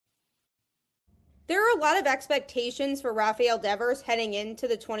There are a lot of expectations for Rafael Devers heading into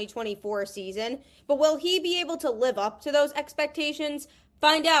the 2024 season, but will he be able to live up to those expectations?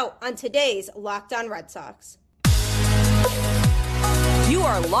 Find out on today's Locked On Red Sox. You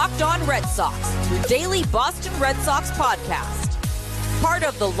are Locked On Red Sox, your daily Boston Red Sox podcast. Part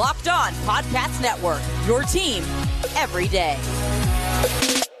of the Locked On Podcast Network, your team every day.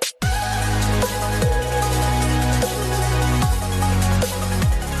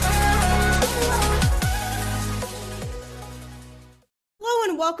 Hello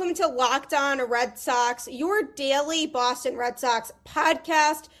and welcome to Locked On Red Sox, your daily Boston Red Sox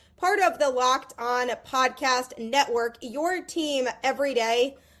podcast, part of the Locked On Podcast Network, your team every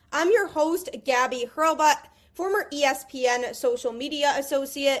day. I'm your host, Gabby Hurlbut, former ESPN social media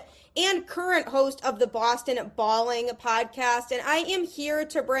associate and current host of the Boston Balling podcast, and I am here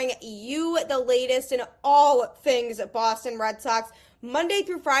to bring you the latest in all things Boston Red Sox, Monday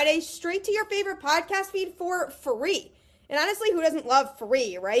through Friday, straight to your favorite podcast feed for free. And honestly, who doesn't love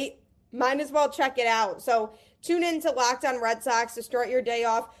free, right? Might as well check it out. So tune in to Locked On Red Sox to start your day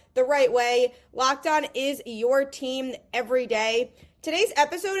off the right way. Locked On is your team every day. Today's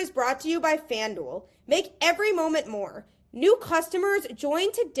episode is brought to you by FanDuel. Make every moment more. New customers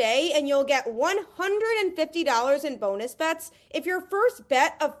join today and you'll get $150 in bonus bets if your first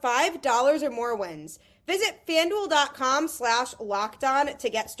bet of $5 or more wins. Visit FanDuel.com/LockedOn to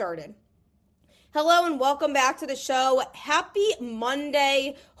get started. Hello and welcome back to the show. Happy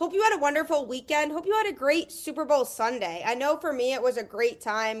Monday. Hope you had a wonderful weekend. Hope you had a great Super Bowl Sunday. I know for me it was a great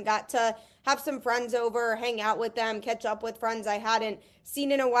time. Got to have some friends over, hang out with them, catch up with friends I hadn't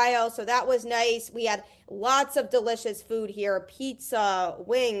seen in a while. So that was nice. We had lots of delicious food here. Pizza,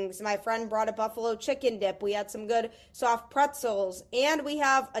 wings. My friend brought a buffalo chicken dip. We had some good soft pretzels. And we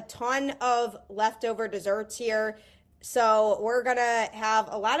have a ton of leftover desserts here. So we're going to have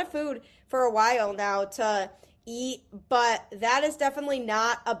a lot of food for a while now to eat, but that is definitely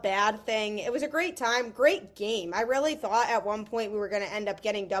not a bad thing. It was a great time, great game. I really thought at one point we were going to end up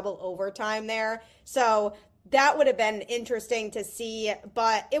getting double overtime there. So that would have been interesting to see,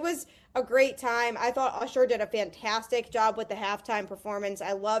 but it was a great time. I thought Usher did a fantastic job with the halftime performance.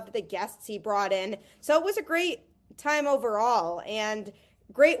 I loved the guests he brought in. So it was a great time overall, and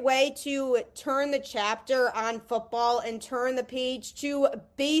great way to turn the chapter on football and turn the page to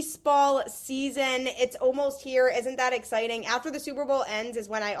baseball season. It's almost here. Isn't that exciting? After the Super Bowl ends is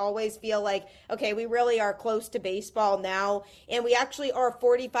when I always feel like, okay, we really are close to baseball now. And we actually are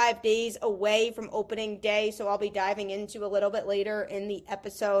 45 days away from opening day. So I'll be diving into a little bit later in the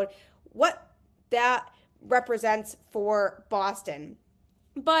episode what that represents for Boston.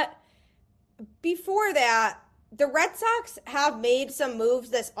 But before that, the Red Sox have made some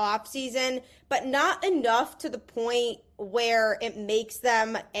moves this offseason, but not enough to the point where it makes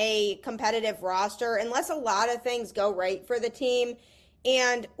them a competitive roster unless a lot of things go right for the team.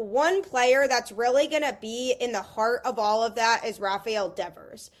 And one player that's really going to be in the heart of all of that is Rafael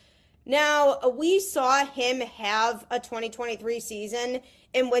Devers. Now, we saw him have a 2023 season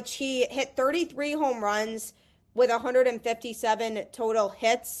in which he hit 33 home runs with 157 total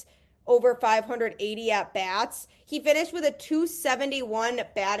hits, over 580 at-bats. He finished with a 271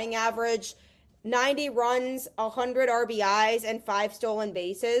 batting average, 90 runs, 100 RBIs, and 5 stolen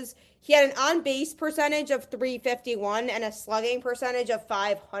bases. He had an on-base percentage of 351 and a slugging percentage of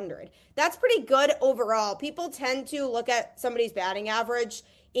 500. That's pretty good overall. People tend to look at somebody's batting average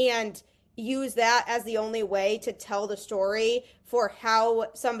and use that as the only way to tell the story for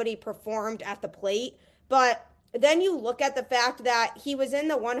how somebody performed at the plate. But then you look at the fact that he was in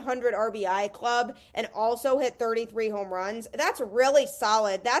the 100 RBI club and also hit 33 home runs. That's really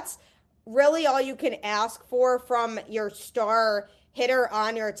solid. That's really all you can ask for from your star hitter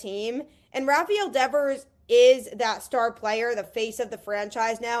on your team. And Rafael Devers is that star player, the face of the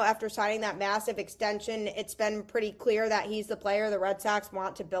franchise now after signing that massive extension. It's been pretty clear that he's the player the Red Sox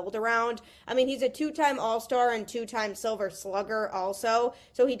want to build around. I mean, he's a two-time All-Star and two-time Silver Slugger also,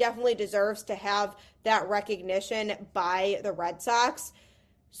 so he definitely deserves to have that recognition by the Red Sox.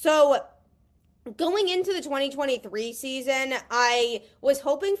 So going into the 2023 season, I was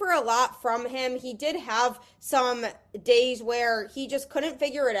hoping for a lot from him. He did have some days where he just couldn't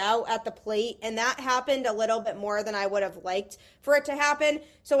figure it out at the plate, and that happened a little bit more than I would have liked for it to happen.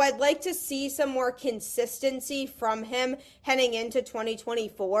 So I'd like to see some more consistency from him heading into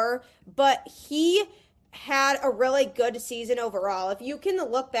 2024, but he had a really good season overall. If you can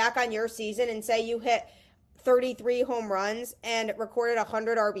look back on your season and say you hit 33 home runs and recorded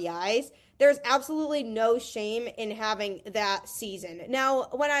 100 RBIs, there's absolutely no shame in having that season. Now,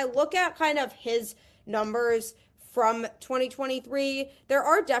 when I look at kind of his numbers from 2023. There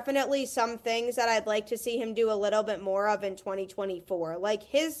are definitely some things that I'd like to see him do a little bit more of in 2024. Like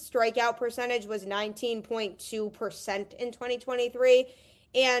his strikeout percentage was 19.2% in 2023.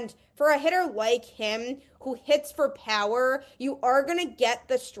 And for a hitter like him who hits for power, you are going to get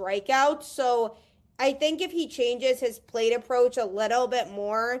the strikeouts. So I think if he changes his plate approach a little bit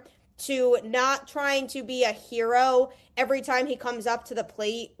more to not trying to be a hero every time he comes up to the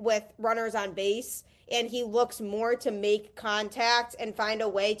plate with runners on base, and he looks more to make contact and find a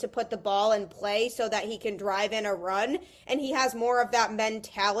way to put the ball in play so that he can drive in a run, and he has more of that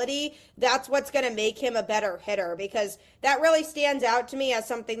mentality, that's what's going to make him a better hitter, because that really stands out to me as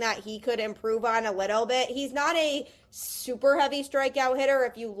something that he could improve on a little bit. He's not a super heavy strikeout hitter.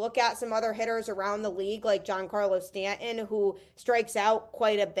 If you look at some other hitters around the league, like Giancarlo Stanton, who strikes out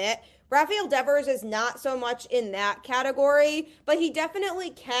quite a bit, Rafael Devers is not so much in that category, but he definitely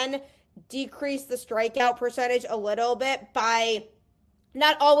can decrease the strikeout percentage a little bit by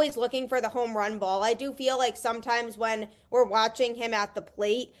not always looking for the home run ball. I do feel like sometimes when we're watching him at the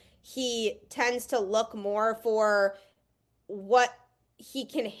plate, he tends to look more for what he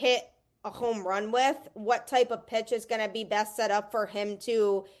can hit a home run with, what type of pitch is going to be best set up for him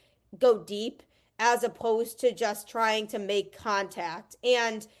to go deep, as opposed to just trying to make contact.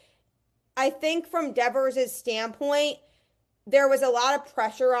 And I think from Devers' standpoint, there was a lot of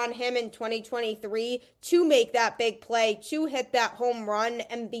pressure on him in 2023 to make that big play, to hit that home run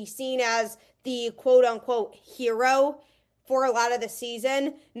and be seen as the quote-unquote hero for a lot of the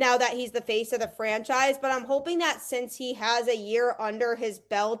season now that he's the face of the franchise. But I'm hoping that since he has a year under his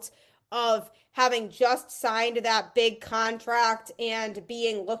belt of having just signed that big contract and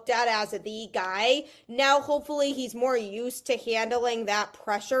being looked at as the guy, now hopefully he's more used to handling that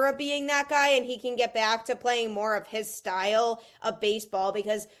pressure of being that guy, and he can get back to playing more of his style of baseball.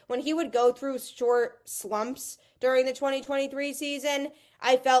 Because when he would go through short slumps during the 2023 season,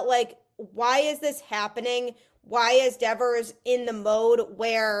 I felt like, why is this happening? Why is Devers in the mode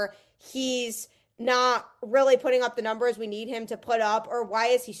where he's not really putting up the numbers we need him to put up, or why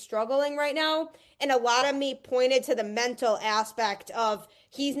is he struggling right now? And a lot of me pointed to the mental aspect of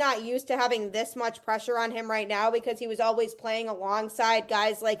he's not used to having this much pressure on him right now, because he was always playing alongside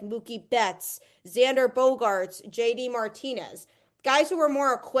guys like Mookie Betts, Xander Bogaerts, JD Martinez, guys who were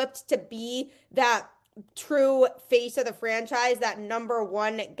more equipped to be that true face of the franchise, that number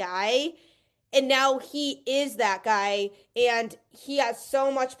one guy. And now he is that guy, and he has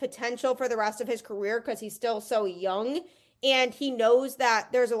so much potential for the rest of his career because he's still so young, and he knows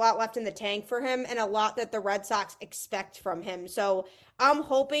that there's a lot left in the tank for him and a lot that the Red Sox expect from him. So I'm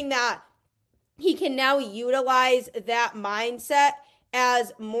hoping that he can now utilize that mindset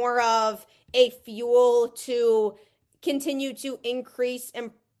as more of a fuel to continue to increase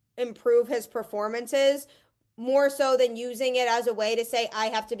and improve his performances, more so than using it as a way to say, I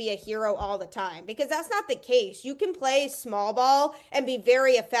have to be a hero all the time, because that's not the case. You can play small ball and be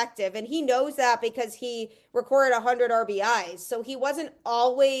very effective, and he knows that because he recorded 100 RBIs. So he wasn't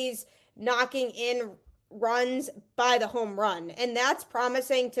always knocking in runs by the home run, and that's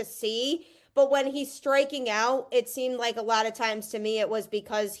promising to see. But when he's striking out, it seemed like a lot of times to me it was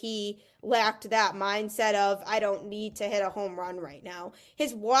because he lacked that mindset of, I don't need to hit a home run right now.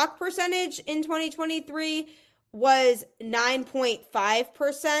 His walk percentage in 2023 was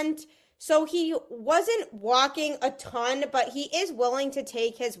 9.5%. So he wasn't walking a ton, but he is willing to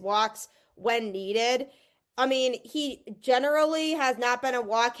take his walks when needed. I mean, he generally has not been a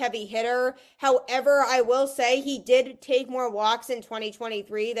walk-heavy hitter. However, I will say he did take more walks in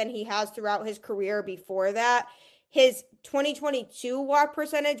 2023 than he has throughout his career before that. His 2022 walk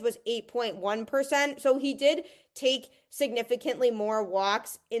percentage was 8.1%, so he did take significantly more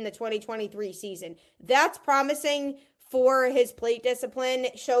walks in the 2023 season. That's promising for his plate discipline.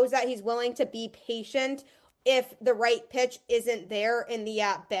 It shows that he's willing to be patient if the right pitch isn't there in the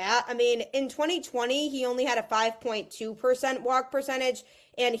at-bat. I mean, in 2020, he only had a 5.2% walk percentage,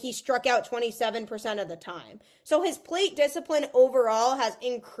 and he struck out 27% of the time. So his plate discipline overall has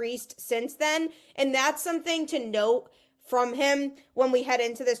increased since then, and that's something to note from him when we head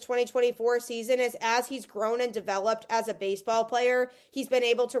into this 2024 season, is as he's grown and developed as a baseball player, he's been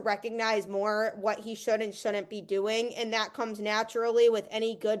able to recognize more what he should and shouldn't be doing, and that comes naturally with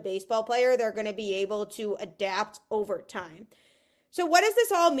any good baseball player. They're going to be able to adapt over time. So what does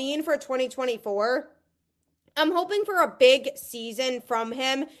this all mean for 2024? I'm hoping for a big season from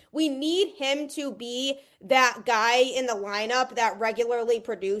him. We need him to be that guy in the lineup that regularly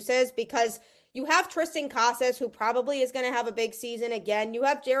produces, because you have Tristan Casas, who probably is going to have a big season again. You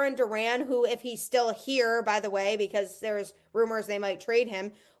have Jarren Duran, who, if he's still here, by the way, because there's rumors they might trade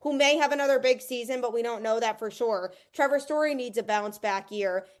him, who may have another big season, but we don't know that for sure. Trevor Story needs a bounce back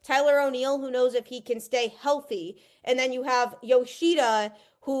year. Tyler O'Neill, who knows if he can stay healthy. And then you have Yoshida,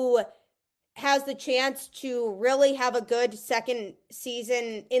 who has the chance to really have a good second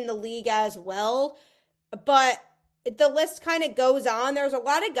season in the league as well. But the list kind of goes on. There's a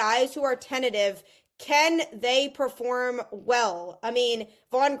lot of guys who are tentative. Can they perform well? I mean,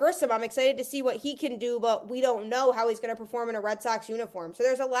 Vaughn Grissom, I'm excited to see what he can do, but we don't know how he's going to perform in a Red Sox uniform. So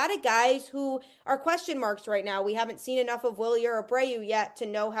there's a lot of guys who are question marks right now. We haven't seen enough of Wilyer Abreu yet to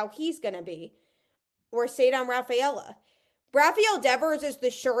know how he's going to be. Or Cedar Rafaela. Rafael Devers is the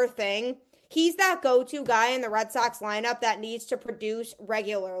sure thing. He's that go-to guy in the Red Sox lineup that needs to produce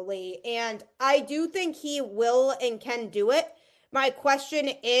regularly. And I do think he will and can do it. My question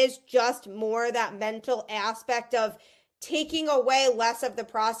is just more that mental aspect of taking away less of the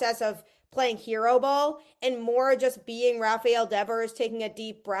process of playing hero ball and more just being Rafael Devers, taking a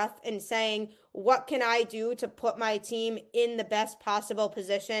deep breath and saying, what can I do to put my team in the best possible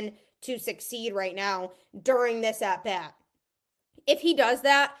position to succeed right now during this at-bat? If he does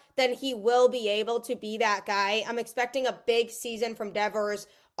that, then he will be able to be that guy. I'm expecting a big season from Devers,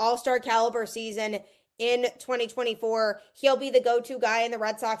 all-star caliber season in 2024. He'll be the go-to guy in the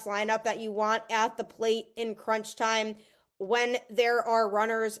Red Sox lineup that you want at the plate in crunch time when there are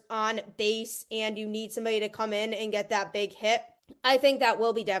runners on base and you need somebody to come in and get that big hit. I think that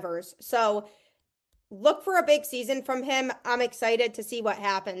will be Devers. So look for a big season from him. I'm excited to see what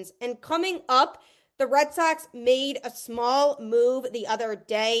happens. And coming up, the Red Sox made a small move the other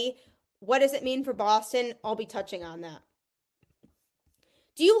day. What does it mean for Boston? I'll be touching on that.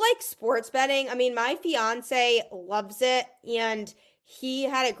 Do you like sports betting? I mean, my fiance loves it, and he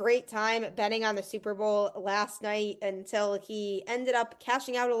had a great time betting on the Super Bowl last night until he ended up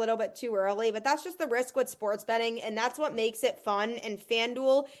cashing out a little bit too early. But that's just the risk with sports betting, and that's what makes it fun. And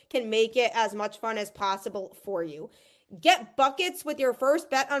FanDuel can make it as much fun as possible for you. Get buckets with your first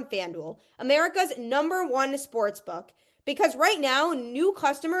bet on FanDuel, America's #1 sports book. Because right now, new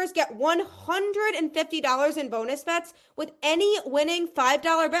customers get $150 in bonus bets with any winning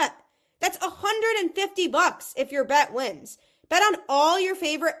 $5 bet. That's $150 if your bet wins. Bet on all your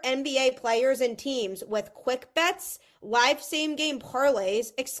favorite NBA players and teams with quick bets, live same-game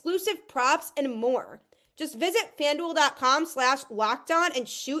parlays, exclusive props, and more. Just visit FanDuel.com/lockedon and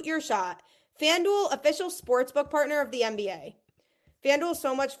shoot your shot. FanDuel, official sportsbook partner of the NBA. FanDuel is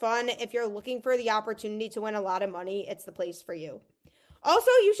so much fun. If you're looking for the opportunity to win a lot of money, it's the place for you.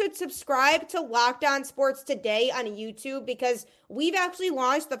 Also, you should subscribe to Locked On Sports Today on YouTube because we've actually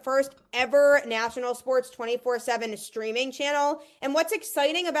launched the first ever national sports 24/7 streaming channel. And what's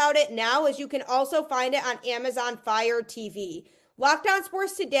exciting about it now is you can also find it on Amazon Fire TV. Locked On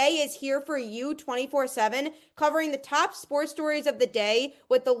Sports Today is here for you 24/7, covering the top sports stories of the day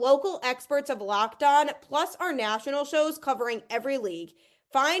with the local experts of Locked On, plus our national shows covering every league.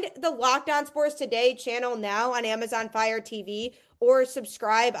 Find the Locked On Sports Today channel now on Amazon Fire TV or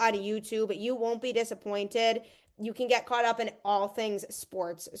subscribe on YouTube. You won't be disappointed. You can get caught up in all things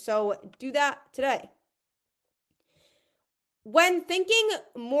sports. So do that today. When thinking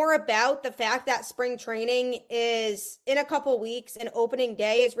more about the fact that spring training is in a couple weeks and opening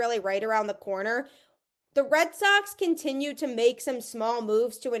day is really right around the corner, the Red Sox continue to make some small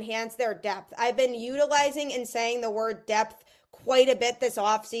moves to enhance their depth. I've been utilizing and saying the word depth quite a bit this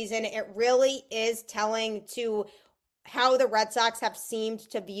offseason. It really is telling to how the Red Sox have seemed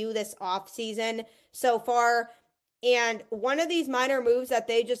to view this offseason so far. And one of these minor moves that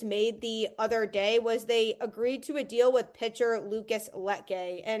they just made the other day was they agreed to a deal with pitcher Lucas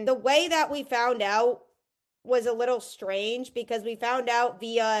Letge. And the way that we found out was a little strange because we found out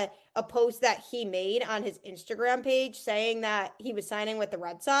via a post that he made on his Instagram page saying that he was signing with the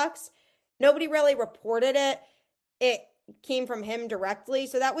Red Sox. Nobody really reported it. It came from him directly.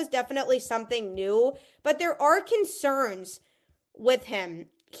 So that was definitely something new. But there are concerns with him.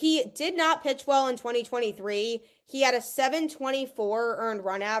 He did not pitch well in 2023. He had a 724 earned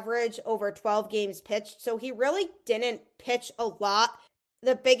run average over 12 games pitched, so he really didn't pitch a lot.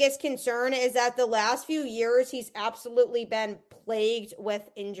 The biggest concern is that the last few years, he's absolutely been plagued with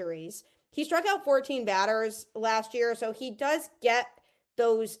injuries. He struck out 14 batters last year, so he does get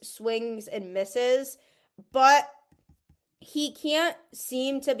those swings and misses, but he can't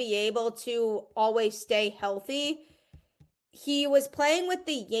seem to be able to always stay healthy. He was playing with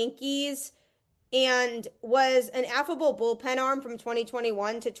the Yankees and was an affable bullpen arm from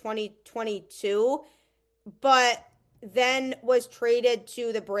 2021 to 2022, but then was traded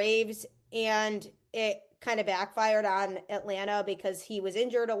to the Braves, and it kind of backfired on Atlanta because he was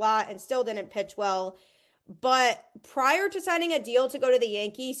injured a lot and still didn't pitch well. But prior to signing a deal to go to the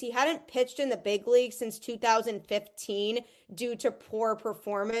Yankees, he hadn't pitched in the big league since 2015 due to poor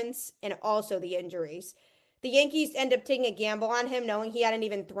performance and also the injuries. The Yankees end up taking a gamble on him, knowing he hadn't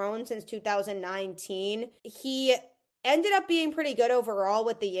even thrown since 2019. He ended up being pretty good overall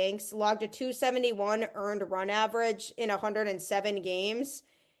with the Yanks, logged a 271 earned run average in 107 games.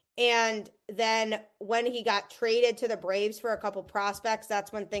 And then when he got traded to the Braves for a couple prospects,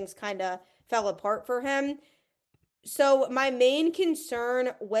 that's when things kind of fell apart for him. So my main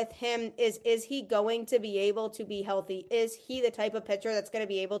concern with him is he going to be able to be healthy? Is he the type of pitcher that's going to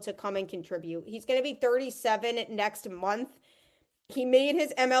be able to come and contribute? He's going to be 37 next month. He made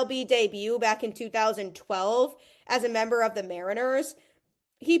his MLB debut back in 2012 as a member of the Mariners.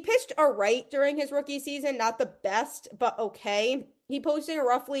 He pitched all right during his rookie season, not the best, but okay. He posted a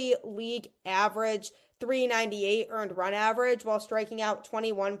roughly league average 398 earned run average while striking out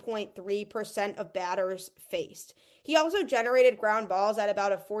 21.3% of batters faced. He also generated ground balls at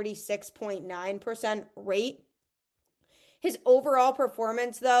about a 46.9% rate. His overall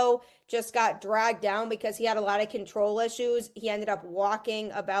performance, though, just got dragged down because he had a lot of control issues. He ended up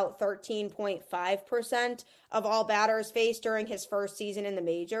walking about 13.5% of all batters faced during his first season in the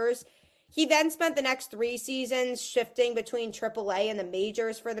majors. He then spent the next 3 seasons shifting between AAA and the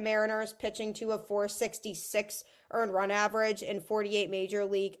majors for the Mariners, pitching to a 466 earned run average in 48 major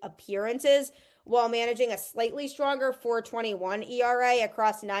league appearances, while managing a slightly stronger 4.21 ERA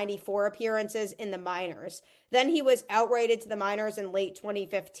across 94 appearances in the minors. Then he was outrighted to the minors in late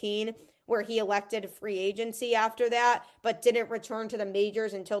 2015, where he elected free agency after that, but didn't return to the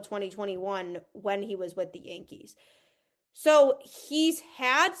majors until 2021 when he was with the Yankees. So he's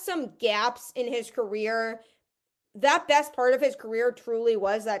had some gaps in his career. That best part of his career truly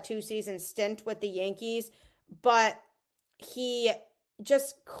was that 2-season stint with the Yankees, but he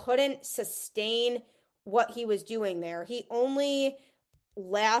just couldn't sustain what he was doing there. He only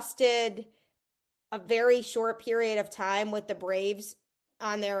lasted a very short period of time with the Braves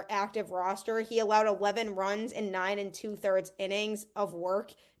on their active roster. He allowed 11 runs in 9 2/3 innings of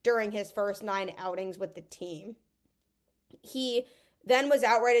work during his first 9 outings with the team. He then was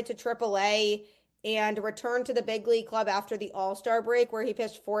outrighted to AAA and returned to the big league club after the All-Star break, where he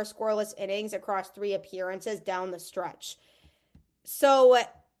pitched 4 scoreless innings across 3 appearances down the stretch. So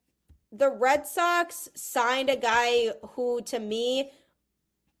the Red Sox signed a guy who, to me,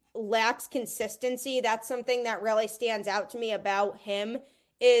 lacks consistency. That's something that really stands out to me about him.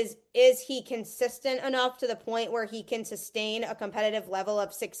 Is he consistent enough to the point where he can sustain a competitive level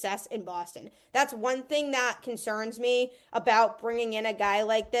of success in Boston? That's one thing that concerns me about bringing in a guy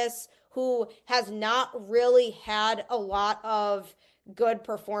like this who has not really had a lot of good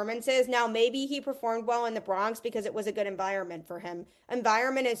performances. Now, maybe he performed well in the Bronx because it was a good environment for him.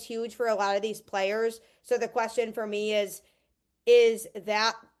 Environment is huge for a lot of these players. So the question for me is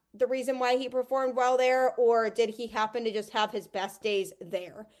that the reason why he performed well there, or did he happen to just have his best days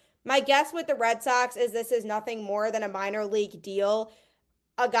there? My guess with the Red Sox is this is nothing more than a minor league deal.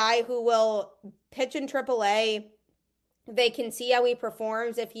 A guy who will pitch in AAA. They can see how he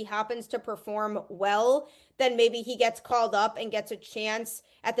performs. If he happens to perform well, then maybe he gets called up and gets a chance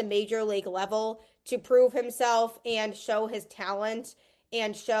at the major league level to prove himself and show his talent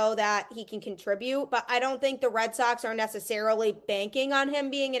and show that he can contribute. But I don't think the Red Sox are necessarily banking on him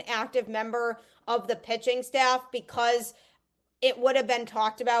being an active member of the pitching staff, because it would have been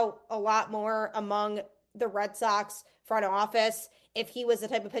talked about a lot more among the Red Sox front office if he was the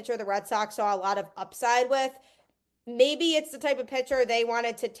type of pitcher the Red Sox saw a lot of upside with. Maybe it's the type of pitcher they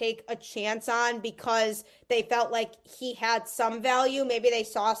wanted to take a chance on because they felt like he had some value. Maybe they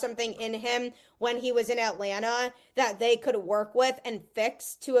saw something in him when he was in Atlanta that they could work with and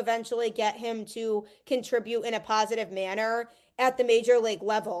fix to eventually get him to contribute in a positive manner at the major league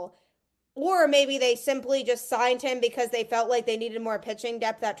level. Or maybe they simply just signed him because they felt like they needed more pitching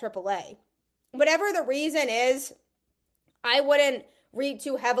depth at AAA. Whatever the reason is, I wouldn't read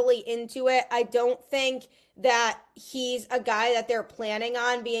too heavily into it. I don't think that he's a guy that they're planning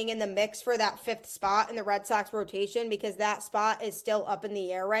on being in the mix for that 5th spot in the Red Sox rotation, because that spot is still up in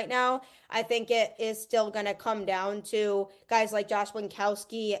the air right now. I think it is still going to come down to guys like Josh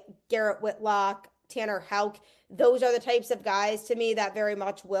Winkowski, Garrett Whitlock, Tanner Houck. Those are the types of guys to me that very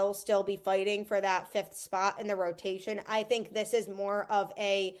much will still be fighting for that 5th spot in the rotation. I think this is more of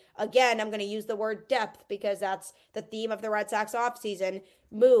again, I'm going to use the word depth because that's the theme of the Red Sox offseason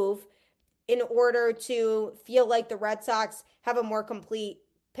move, in order to feel like the Red Sox have a more complete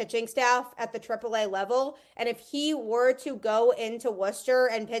pitching staff at the AAA level. And if he were to go into Worcester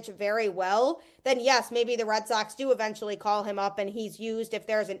and pitch very well, then yes, maybe the Red Sox do eventually call him up and he's used if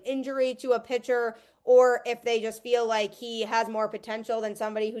there's an injury to a pitcher or if they just feel like he has more potential than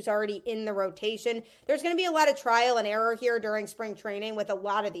somebody who's already in the rotation. There's going to be a lot of trial and error here during spring training with a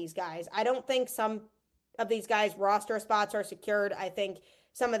lot of these guys. I don't think some of these guys' roster spots are secured. I think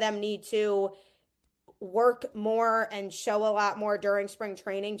some of them need to work more and show a lot more during spring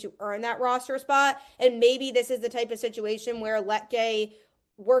training to earn that roster spot. And maybe this is the type of situation where Letke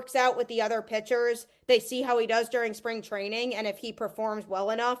works out with the other pitchers. They see how he does during spring training. And if he performs well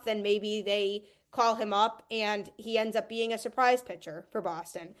enough, then maybe they call him up and he ends up being a surprise pitcher for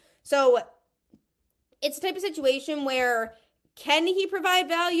Boston. So it's the type of situation where can he provide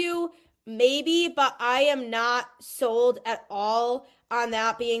value? Maybe, but I am not sold at all on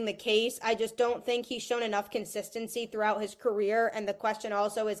that being the case. I just don't think he's shown enough consistency throughout his career. And the question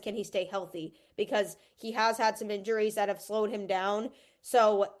also is, can he stay healthy? Because he has had some injuries that have slowed him down.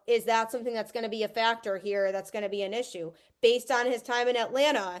 So is that something that's going to be a factor here that's going to be an issue? Based on his time in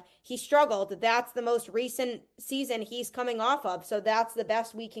Atlanta, he struggled. That's the most recent season he's coming off of. So that's the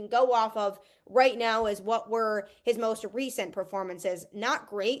best we can go off of right now is what were his most recent performances. Not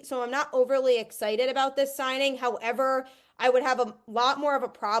great. So I'm not overly excited about this signing. However, I would have a lot more of a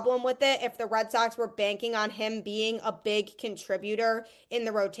problem with it if the Red Sox were banking on him being a big contributor in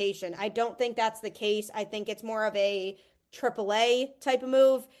the rotation. I don't think that's the case. I think it's more of a AAA type of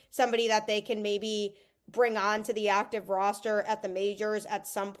move, somebody that they can maybe bring on to the active roster at the majors at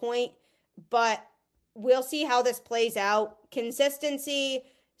some point. But we'll see how this plays out. Consistency,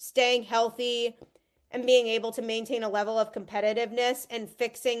 staying healthy, and being able to maintain a level of competitiveness and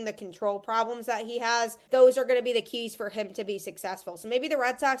fixing the control problems that he has, those are going to be the keys for him to be successful. So maybe the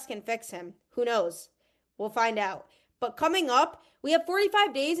Red Sox can fix him. Who knows? We'll find out. But coming up, we have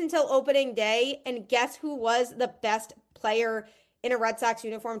 45 days until opening day, and guess who was the best player in a Red Sox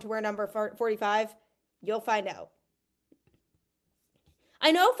uniform to wear number 45? You'll find out.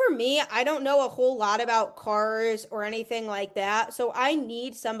 I know for me, I don't know a whole lot about cars or anything like that. So I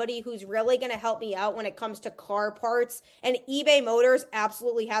need somebody who's really going to help me out when it comes to car parts. And eBay Motors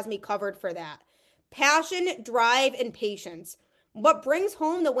absolutely has me covered for that. Passion, drive, and patience. What brings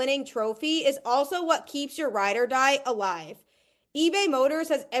home the winning trophy is also what keeps your ride or die alive. eBay Motors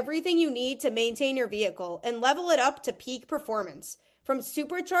has everything you need to maintain your vehicle and level it up to peak performance. From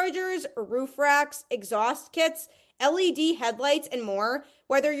superchargers, roof racks, exhaust kits, LED headlights, and more,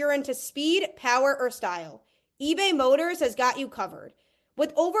 whether you're into speed, power, or style, eBay Motors has got you covered.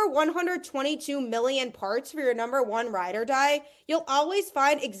 With over 122 million parts for your number one ride or die, you'll always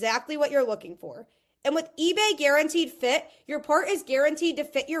find exactly what you're looking for. And with eBay Guaranteed Fit, your part is guaranteed to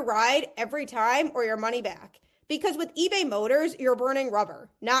fit your ride every time or your money back. Because with eBay Motors, you're burning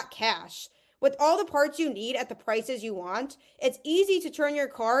rubber, not cash. With all the parts you need at the prices you want, it's easy to turn your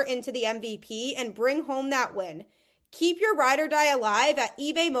car into the MVP and bring home that win. Keep your ride or die alive at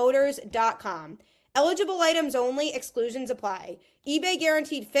ebaymotors.com. Eligible items only, exclusions apply. eBay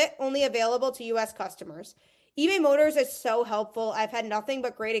Guaranteed Fit only available to U.S. customers. eBay Motors is so helpful. I've had nothing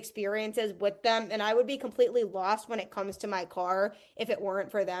but great experiences with them, and I would be completely lost when it comes to my car if it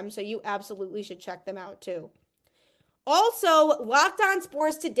weren't for them. So you absolutely should check them out too. Also, Locked On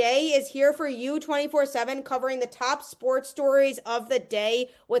Sports Today is here for you 24/7, covering the top sports stories of the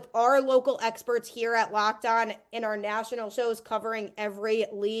day with our local experts here at Locked On and our national shows covering every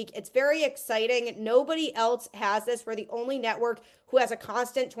league. It's very exciting. Nobody else has this. We're the only network who has a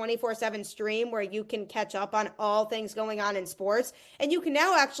constant 24/7 stream where you can catch up on all things going on in sports. And you can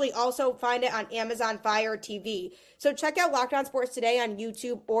now actually also find it on Amazon Fire TV. So check out Locked On Sports Today on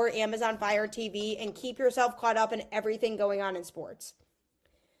YouTube or Amazon Fire TV and keep yourself caught up in everything going on in sports.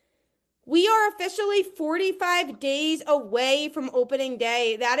 We are officially 45 days away from opening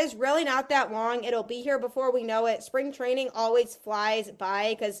day. That is really not that long. It'll be here before we know it. Spring training always flies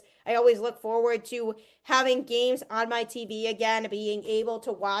by because I always look forward to having games on my TV again, being able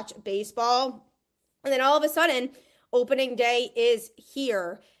to watch baseball. And then all of a sudden, opening day is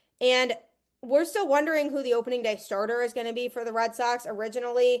here. And we're still wondering who the opening day starter is going to be for the Red Sox.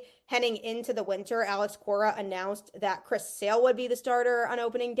 Originally, heading into the winter, Alex Cora announced that Chris Sale would be the starter on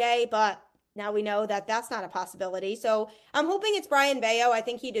opening day, but now we know that that's not a possibility. So I'm hoping it's Brian Bayo. I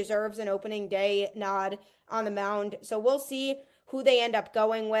think he deserves an opening day nod on the mound. So we'll see who they end up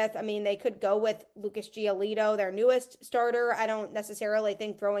going with. I mean, they could go with Lucas Giolito, their newest starter. I don't necessarily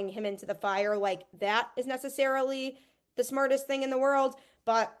think throwing him into the fire like that is necessarily the smartest thing in the world,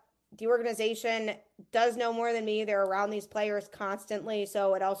 but the organization does know more than me. They're around these players constantly,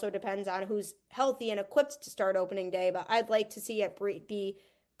 so it also depends on who's healthy and equipped to start opening day. But I'd like to see it be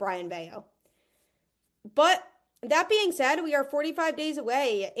Brian Bayo. But that being said, we are 45 days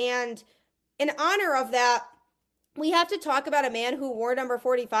away, and in honor of that, we have to talk about a man who wore number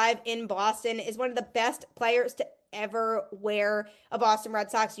 45 in Boston, is one of the best players to ever wear a Boston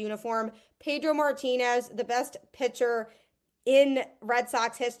Red Sox uniform. Pedro Martinez, the best pitcher in Red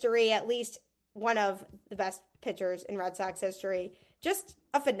Sox history, at least one of the best pitchers in Red Sox history. Just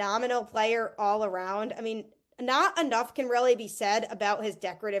a phenomenal player all around. I mean, not enough can really be said about his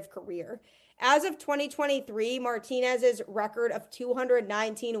decorative career. As of 2023, Martinez's record of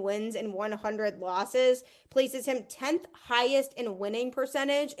 219 wins and 100 losses places him 10th highest in winning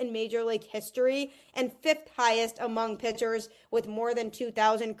percentage in Major League history and 5th highest among pitchers with more than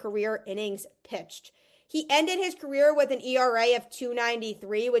 2,000 career innings pitched. He ended his career with an ERA of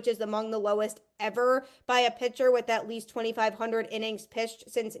 2.93, which is among the lowest ever by a pitcher with at least 2,500 innings pitched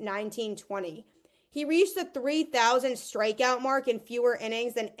since 1920. He reached the 3,000 strikeout mark in fewer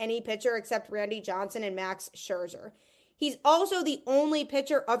innings than any pitcher except Randy Johnson and Max Scherzer. He's also the only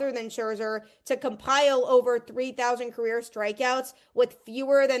pitcher other than Scherzer to compile over 3,000 career strikeouts with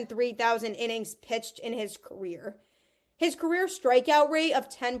fewer than 3,000 innings pitched in his career. His career strikeout rate of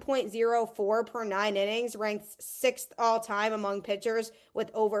 10.04 per 9 innings ranks 6th all-time among pitchers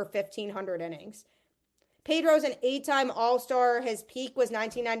with over 1,500 innings. Pedro's an 8-time All-Star. His peak was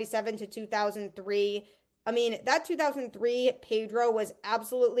 1997 to 2003. I mean, that 2003 Pedro was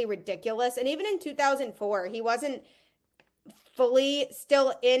absolutely ridiculous. And even in 2004, he wasn't fully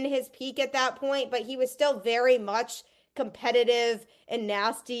still in his peak at that point, but he was still very much competitive and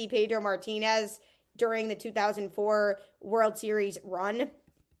nasty Pedro Martinez during the 2004 World Series run.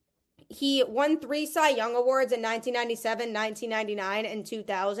 He won 3 Cy Young Awards in 1997, 1999, and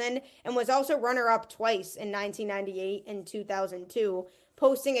 2000, and was also runner-up twice in 1998 and 2002,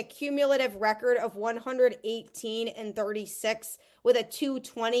 posting a cumulative record of 118 and 36 with a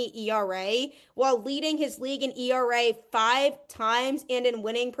 2.20 ERA, while leading his league in ERA 5 times and in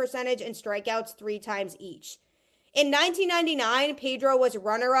winning percentage and strikeouts 3 times each. In 1999, Pedro was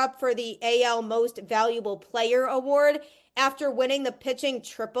runner-up for the AL Most Valuable Player Award after winning the pitching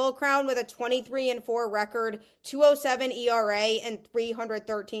triple crown with a 23-4 record, 2.07 ERA, and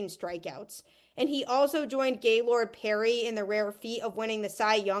 313 strikeouts. And he also joined Gaylord Perry in the rare feat of winning the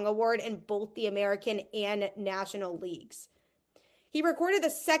Cy Young Award in both the American and National Leagues. He recorded the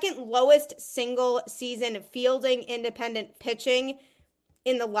second lowest single season fielding independent pitching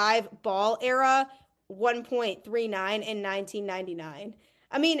in the live ball era, 1.39 in 1999.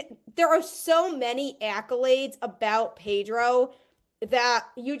 I mean, there are so many accolades about Pedro that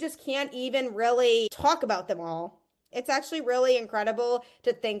you just can't even really talk about them all. It's actually really incredible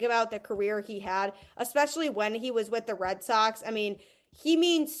to think about the career he had, especially when he was with the Red Sox. I mean, he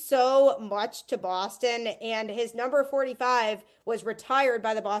means so much to Boston, and his number 45 was retired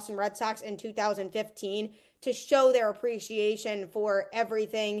by the Boston Red Sox in 2015 to show their appreciation for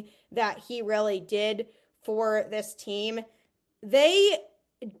everything that he really did for this team. They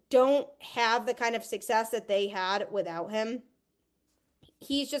don't have the kind of success that they had without him.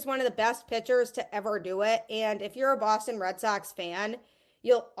 He's just one of the best pitchers to ever do it. And if you're a Boston Red Sox fan,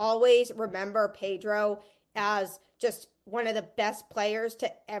 you'll always remember Pedro as just one of the best players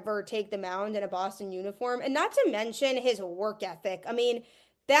to ever take the mound in a Boston uniform. And not to mention his work ethic. I mean,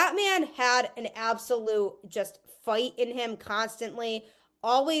 that man had an absolute just fight in him constantly.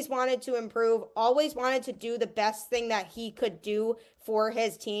 Always wanted to improve, always wanted to do the best thing that he could do for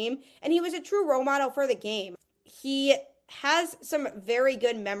his team. And he was a true role model for the game. He has some very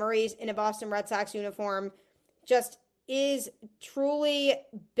good memories in a Boston Red Sox uniform. Just is truly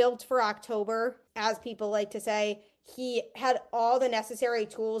built for October, as people like to say. He had all the necessary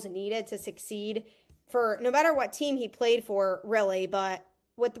tools needed to succeed for no matter what team he played for, really. But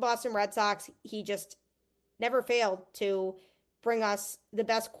with the Boston Red Sox, he just never failed to bring us the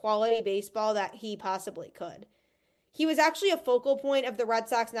best quality baseball that he possibly could. He was actually a focal point of the Red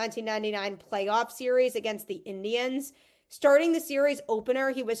Sox 1999 playoff series against the Indians. Starting the series opener,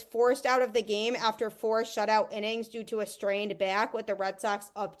 he was forced out of the game after 4 shutout innings due to a strained back, with the Red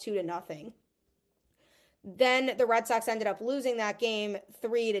Sox up 2-0. Then the Red Sox ended up losing that game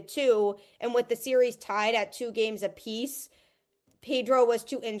 3-2, and with the series tied at 2 games apiece, Pedro was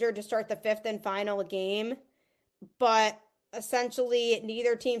too injured to start the 5th and final game, but essentially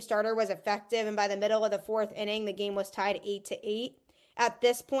neither team starter was effective, and by the middle of the 4th inning, the game was tied 8-8. At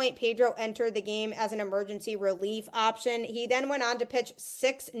this point, Pedro entered the game as an emergency relief option. He then went on to pitch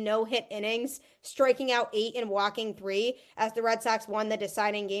 6 no-hit innings, striking out 8 and walking 3, as the Red Sox won the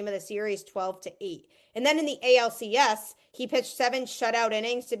deciding game of the series 12-8. And then in the ALCS, he pitched 7 shutout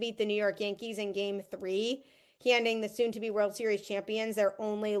innings to beat the New York Yankees in Game 3. handing the soon-to-be World Series champions their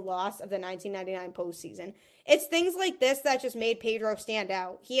only loss of the 1999 postseason. It's things like this that just made Pedro stand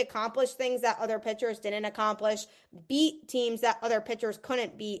out. He accomplished things that other pitchers didn't accomplish, beat teams that other pitchers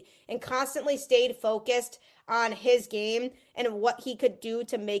couldn't beat, and constantly stayed focused on his game and what he could do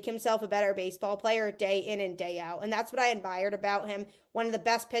to make himself a better baseball player day in and day out. And that's what I admired about him. One of the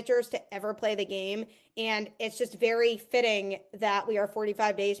best pitchers to ever play the game. And it's just very fitting that we are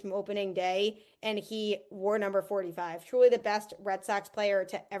 45 days from opening day and he wore number 45. Truly the best Red Sox player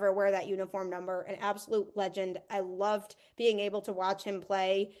to ever wear that uniform number. An absolute legend. I loved being able to watch him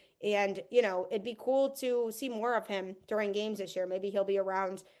play. And, it'd be cool to see more of him during games this year. Maybe he'll be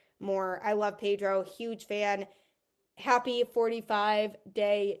around more. I love Pedro. Huge fan. Happy 45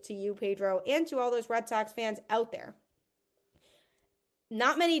 day to you, Pedro, and to all those Red Sox fans out there.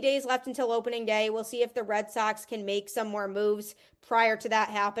 Not many days left until opening day. We'll see if the Red Sox can make some more moves prior to that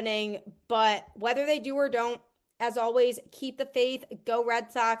happening. But whether they do or don't, as always, keep the faith. Go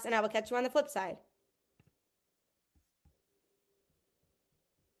Red Sox, and I will catch you on the flip side.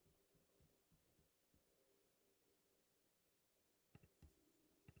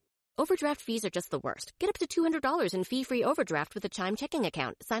 Overdraft fees are just the worst. Get up to $200 in fee-free overdraft with a Chime checking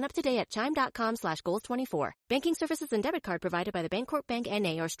account. Sign up today at chime.com/goals24. Banking services and debit card provided by the Bancorp Bank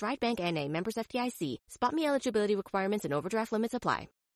N.A. or Stride Bank N.A. Members FDIC. SpotMe eligibility requirements and overdraft limits apply.